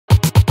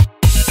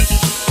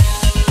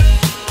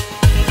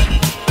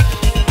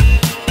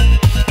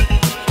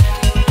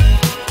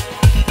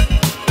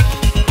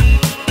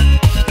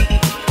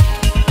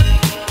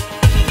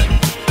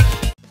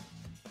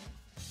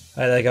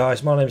G'day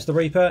guys, my name's the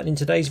Reaper, and in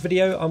today's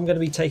video I'm going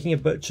to be taking a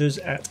butcher's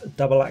at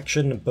Double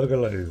Action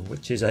Boogaloo,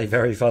 which is a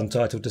very fun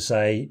title to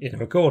say in a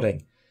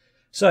recording.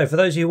 So for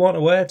those of you who aren't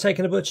aware,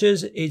 taking a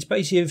butcher's, it's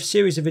basically a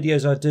series of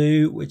videos I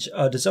do which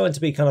are designed to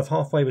be kind of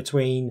halfway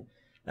between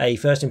a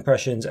first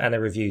impressions and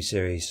a review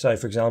series. So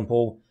for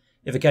example,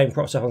 if a game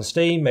crops up on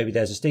Steam, maybe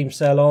there's a Steam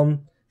sale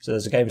on, so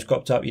there's a game's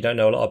cropped up you don't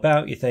know a lot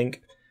about, you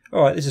think,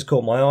 alright, this has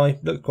caught my eye,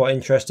 looks quite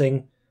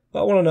interesting,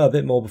 but I want to know a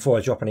bit more before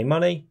I drop any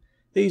money.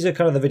 These are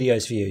kind of the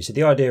videos for you. So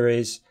the idea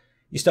is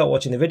you start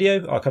watching the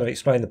video, I kind of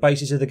explain the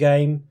basics of the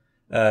game,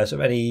 sort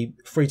of any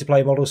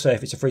free-to-play model. So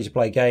if it's a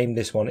free-to-play game,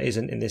 this one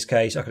isn't in this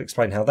case, I could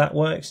explain how that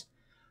works.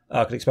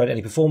 I could explain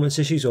any performance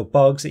issues or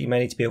bugs that you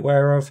may need to be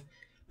aware of,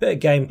 bit of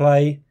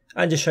gameplay,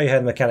 and just show you how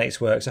the mechanics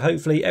work. So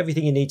hopefully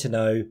everything you need to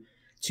know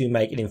to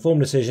make an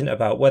informed decision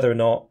about whether or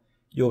not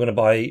you're going to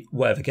buy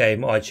whatever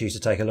game I choose to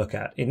take a look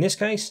at. In this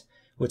case,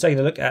 we're taking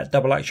a look at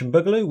Double Action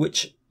Boogaloo,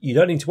 which you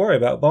don't need to worry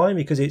about buying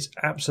because it's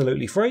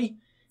absolutely free,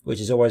 which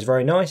is always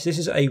very nice. This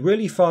is a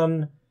really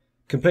fun,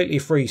 completely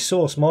free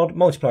source mod,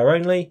 multiplayer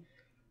only,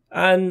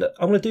 and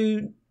I'm going to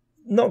do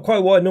not quite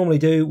what I normally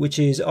do, which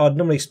is I'd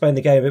normally explain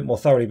the game a bit more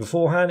thoroughly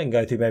beforehand and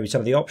go through maybe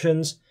some of the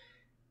options.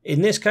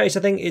 In this case, I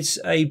think it's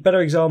a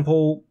better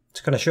example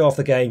to kind of show off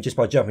the game just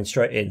by jumping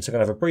straight in. So I'm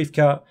going to have a brief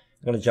cut,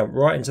 I'm going to jump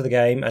right into the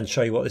game and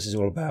show you what this is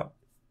all about.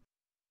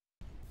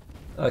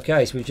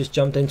 Okay, so we've just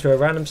jumped into a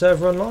random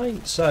server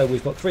online. So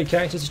we've got 3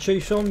 characters to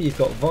choose from. You've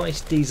got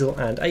Vice, Diesel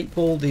and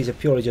 8-Ball. These are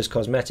purely just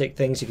cosmetic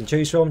things you can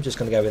choose from. Just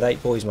going to go with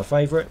 8-Ball, he's my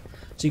favourite.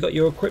 So you've got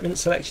your equipment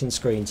selection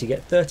screen. So you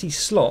get 30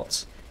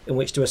 slots in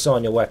which to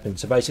assign your weapon.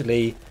 So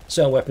basically,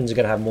 certain weapons are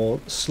going to have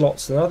more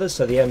slots than others.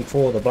 So the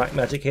M4, the black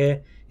magic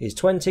here, is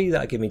 20.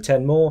 That'll give me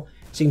 10 more.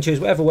 So you can choose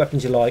whatever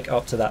weapons you like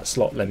up to that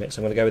slot limit. So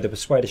I'm going to go with the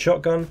Persuader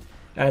shotgun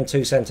and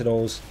 2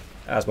 Sentinels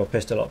as my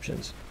pistol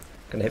options.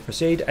 Going to hit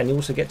proceed, and you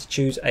also get to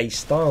choose a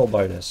style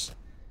bonus.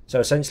 So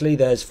essentially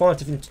there's 5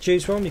 different to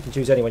choose from. You can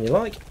choose any one you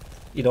like.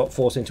 You're not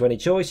forced into any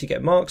choice. You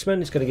get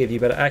marksman, it's going to give you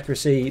better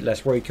accuracy,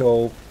 less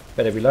recoil,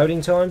 better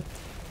reloading time.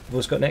 You've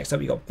also got, next up,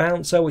 you've got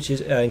bouncer, which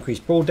is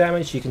increased brawl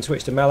damage. You can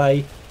switch to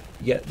melee.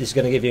 This is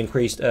going to give you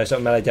increased sort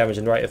of melee damage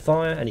and rate of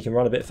fire, and you can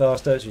run a bit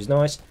faster, which is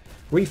nice.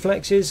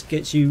 Reflexes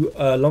gets you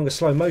longer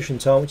slow motion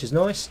time, which is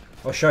nice.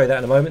 I'll show you that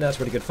in a moment. That's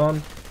really good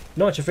fun.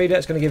 Nitro feeder,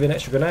 it's going to give you an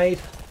extra grenade.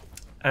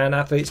 And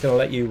athlete's going to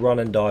let you run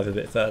and dive a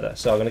bit further.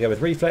 So I'm going to go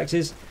with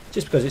reflexes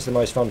just because it's the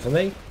most fun for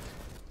me.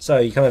 So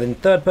you kind of in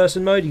third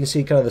person mode, you can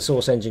see kind of the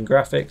source engine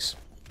graphics.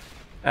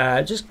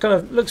 Just kind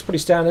of looks pretty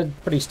standard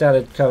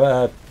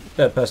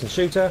third person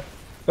shooter,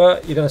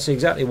 but you're going to see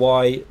exactly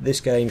why this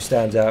game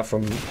stands out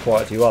from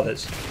quite a few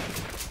others.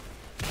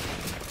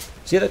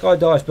 See that guy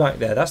dives back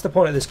there? That's the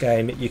point of this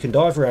game. You can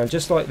dive around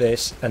just like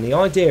this, and the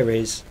idea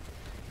is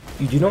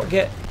you do not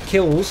get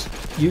kills,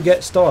 you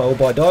get style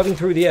by diving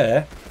through the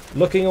air,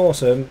 looking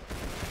awesome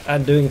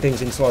and doing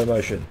things in slow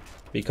motion,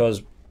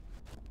 because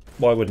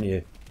why wouldn't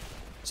you?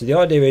 So the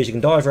idea is you can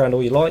dive around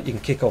all you like, you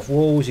can kick off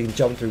walls, you can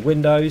jump through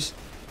windows,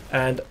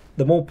 and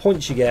the more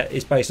points you get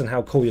is based on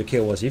how cool your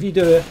kill was. If you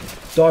do a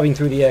diving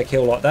through the air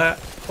kill like that,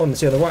 on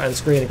the right hand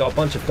screen you've got a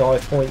bunch of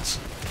dive points,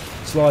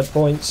 slide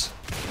points,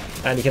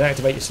 and you can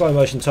activate your slow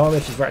motion timer.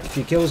 If you've racked a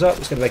few kills up,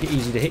 it's going to make it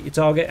easy to hit your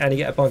target, and you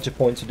get a bunch of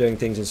points for doing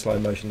things in slow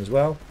motion as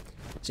well.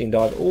 So you can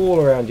dive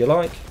all around you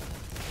like.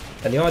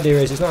 And the idea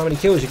is it's not how many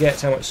kills you get,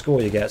 it's how much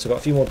score you get. So I've got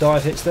a few more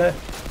dive hits there.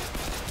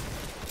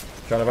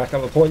 Trying to rack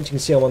up the points. You can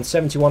see I'm on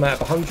 71 out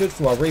of 100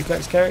 for my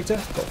reflex character.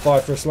 Got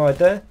 5 for a slide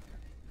there.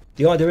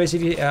 The idea is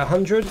if you hit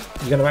 100,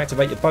 you're going to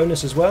activate your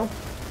bonus as well.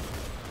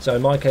 So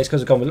in my case,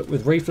 because I've gone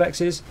with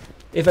reflexes,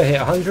 if I hit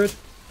 100,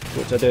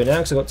 which I do now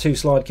because I've got 2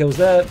 slide kills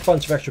there,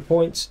 bunch of extra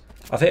points.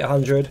 I've hit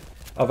 100.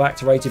 I've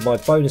activated my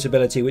bonus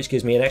ability, which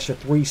gives me an extra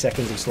 3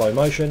 seconds of slow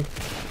motion.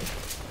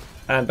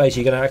 And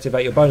basically you're going to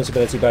activate your bonus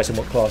ability based on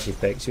what class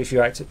you've picked. So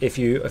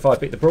if I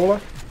pick the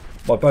brawler,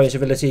 my bonus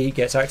ability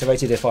gets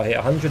activated if I hit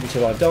 100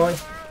 until I die,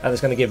 and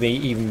it's going to give me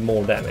even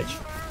more damage.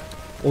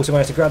 Also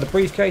managed to grab the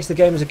briefcase. The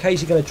game is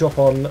occasionally going to drop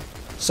on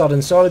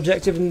sudden side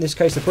objective. In this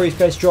case the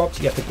briefcase dropped,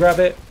 you have to grab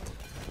it.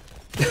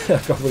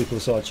 I've got a really cool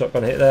side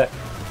shotgun hit there.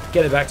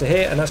 Get it back to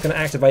here, and that's going to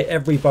activate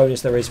every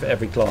bonus there is for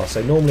every class.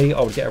 So normally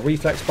I would get a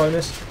reflex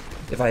bonus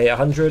if I hit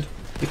 100.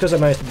 Because I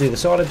managed to do the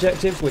side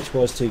objective, which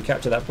was to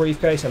capture that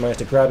briefcase, I managed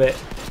to grab it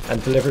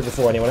and deliver it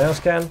before anyone else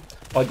can.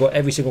 I got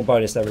every single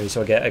bonus there is.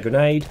 So I get a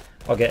grenade,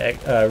 I get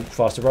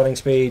faster running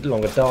speed,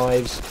 longer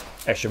dives,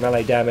 extra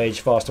melee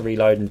damage, faster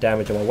reload and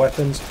damage on my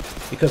weapons.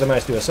 Because I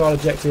managed to do a side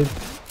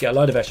objective, get a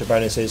load of extra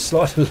bonuses,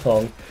 slide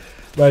along,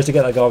 managed to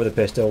get that guy with a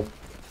pistol.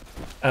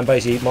 And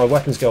basically my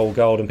weapons go all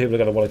gold and people are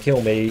going to want to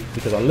kill me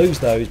because I lose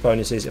those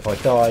bonuses if I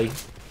die.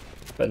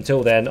 But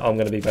until then, I'm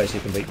going to be basically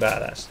a complete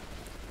badass.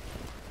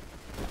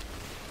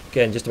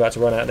 Again, just about to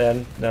run out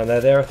then. Now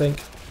they're there, I think.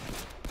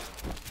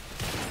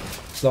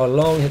 Slide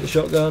along, hit the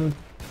shotgun.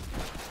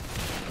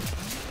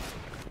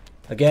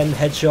 Again,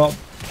 headshot,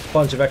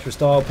 bunch of extra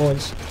style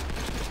points.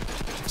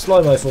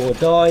 Slow-mo forward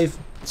dive.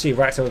 See,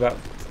 racked up about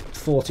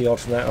 40 odd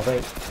from that, I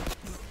think.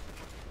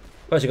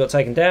 Actually got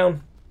taken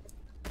down.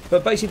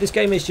 But basically this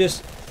game is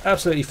just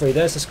absolutely free.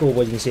 There's the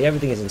scoreboard. You can see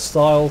everything is in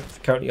style.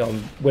 Currently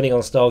I'm winning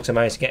on style because I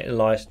managed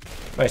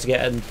to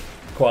get in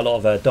quite a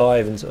lot of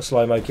dive and sort of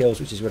slow-mo kills,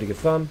 which is really good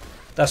fun.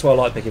 That's why I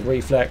like picking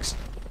reflex,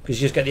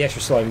 because you just get the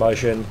extra slow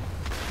motion.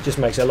 It just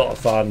makes it a lot of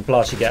fun.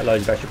 Plus you get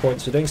loads of extra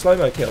points for doing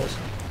slow-mo kills.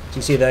 So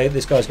you see there,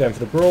 this guy's going for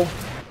the brawl.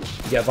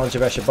 You get a bunch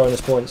of extra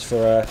bonus points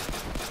for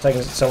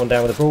taking someone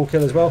down with a brawl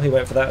kill as well. He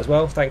went for that as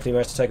well. Thankfully he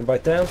managed to take them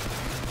both down.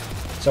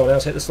 Someone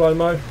else hit the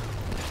slow-mo.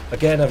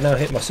 Again, I've now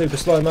hit my super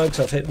slow-mo because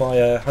I've hit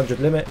my 100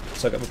 limit,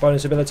 so I've got my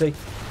bonus ability.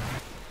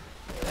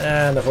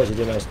 And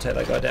unfortunately didn't manage to take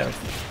that guy down.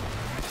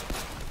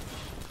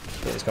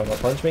 Yeah, this guy might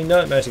punch me.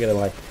 No, it managed to get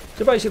away.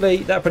 So basically,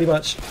 that pretty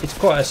much, it's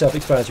quite a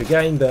self-explanatory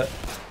game, but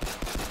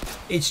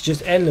it's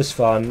just endless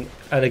fun.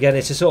 And again,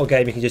 it's a sort of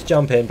game you can just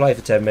jump in, play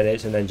for 10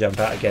 minutes, and then jump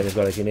out again as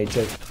well if you need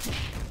to.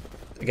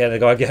 Again, the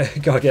guy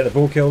get the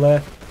ball kill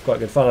there. Quite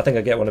good fun. I think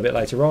I'll get one a bit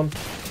later on.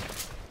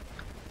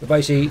 But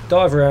basically,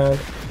 dive around,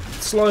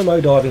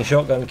 slow-mo diving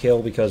shotgun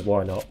kill, because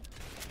why not?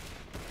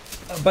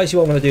 Basically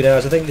what I'm going to do now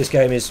is I think this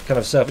game is kind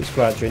of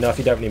self-explanatory enough.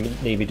 You don't really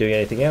need me doing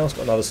anything else.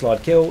 Got another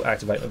slide kill,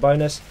 activate my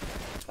bonus.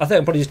 I think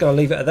I'm probably just going to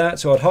leave it at that,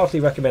 so I'd heartily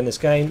recommend this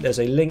game. There's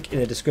a link in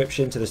the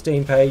description to the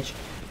Steam page.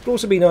 It would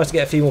also be nice to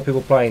get a few more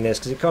people playing this,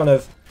 because it kind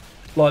of,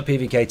 like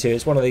PVK2,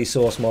 it's one of these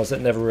source mods that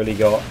never really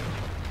got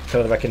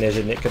kind of the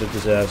recognition it could have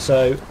deserved.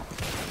 So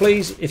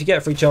please, if you get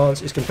a free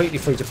chance, it's completely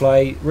free to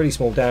play, really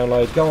small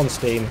download, go on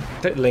Steam,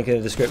 click the link in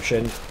the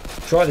description,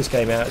 try this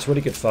game out, it's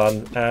really good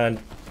fun,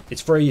 and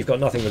it's free, you've got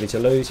nothing really to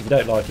lose. If you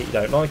don't like it, you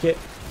don't like it.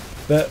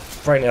 But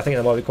frankly, I think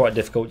that might be quite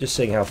difficult, just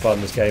seeing how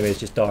fun this game is,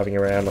 just diving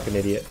around like an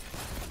idiot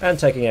and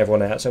taking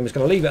everyone out. So I'm just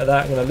going to leave it at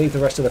that. I'm going to leave the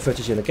rest of the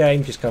footage in the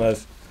game, just kind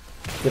of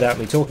without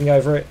me talking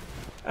over it,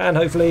 and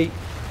hopefully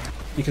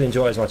you can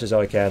enjoy it as much as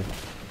I can.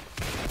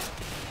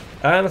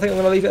 And I think I'm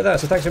going to leave it at that.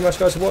 So thanks very much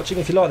guys for watching.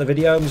 If you like the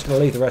video, I'm just going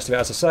to leave the rest of it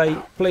as I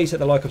say. Please hit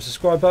the like and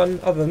subscribe button.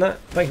 Other than that,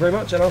 thank you very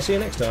much, and I'll see you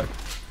next time.